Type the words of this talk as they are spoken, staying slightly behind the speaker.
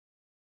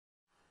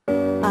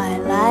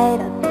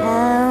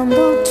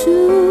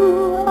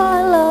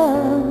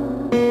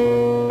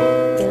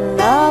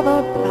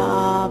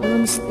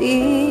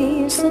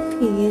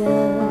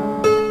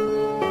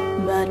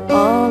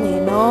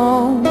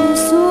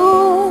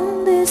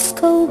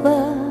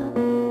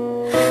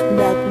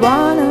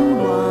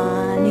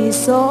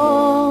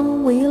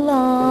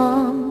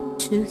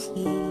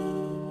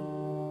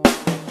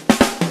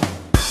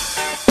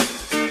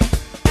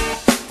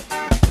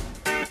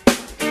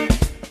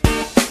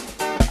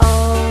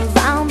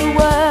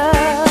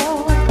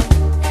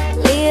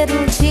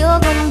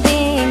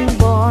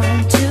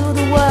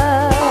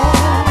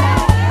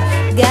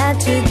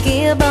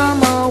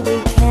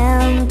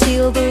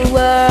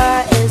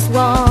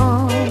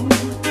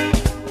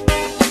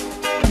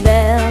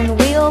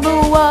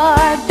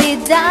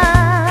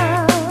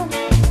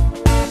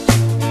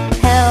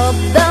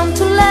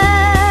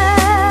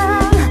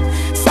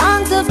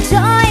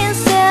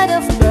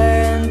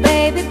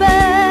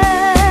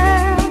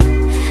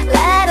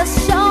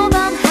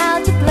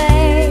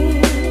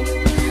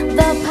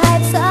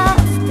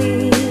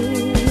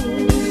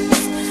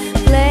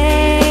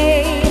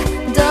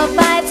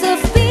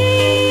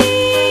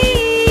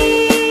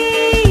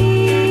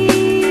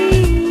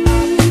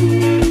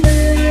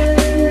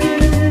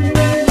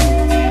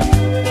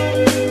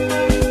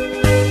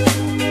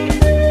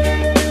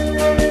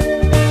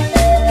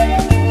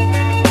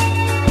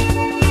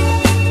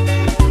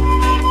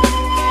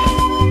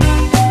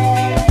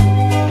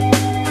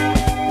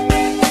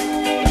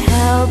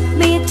help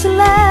me to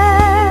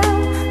learn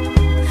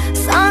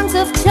songs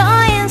of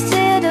joy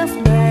instead of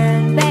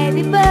burn,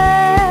 baby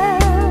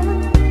bird.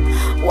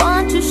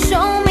 Want to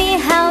show me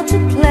how to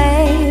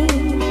play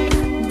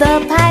the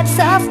pipes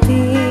of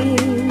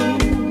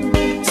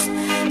peace,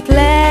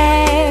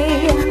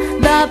 play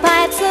the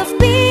pipes of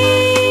peace.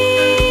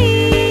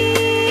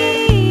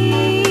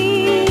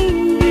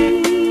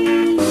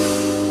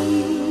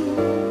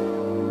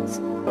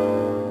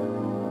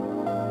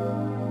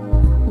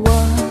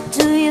 What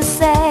do you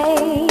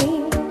say?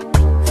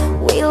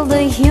 Will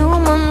the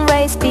human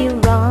race be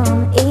run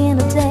in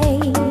a day?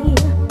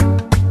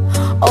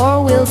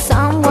 Or will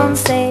someone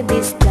save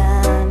this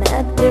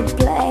planet we're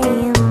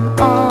playing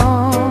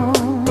on?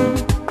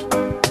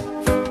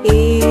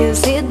 Is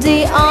it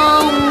the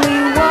only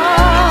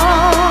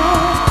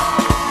one?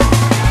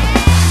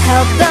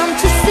 Help them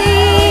to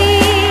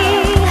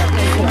see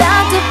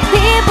that the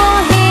people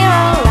here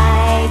are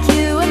like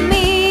you and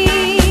me.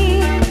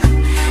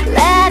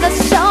 Let us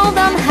show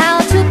them how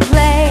to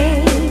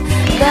play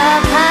the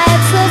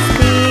pipes of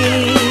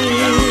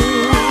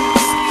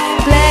peace,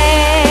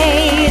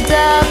 play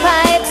the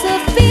pipes of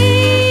peace.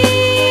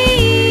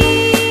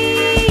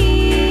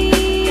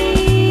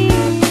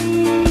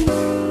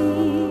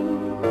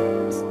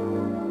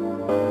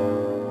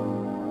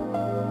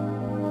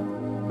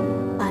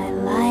 I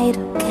light a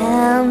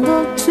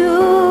candle to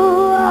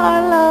our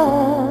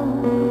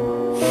love.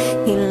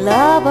 In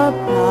love our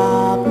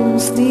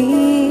problems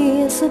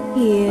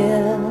disappear.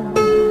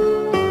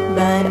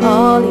 But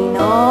all in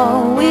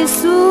all we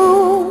soon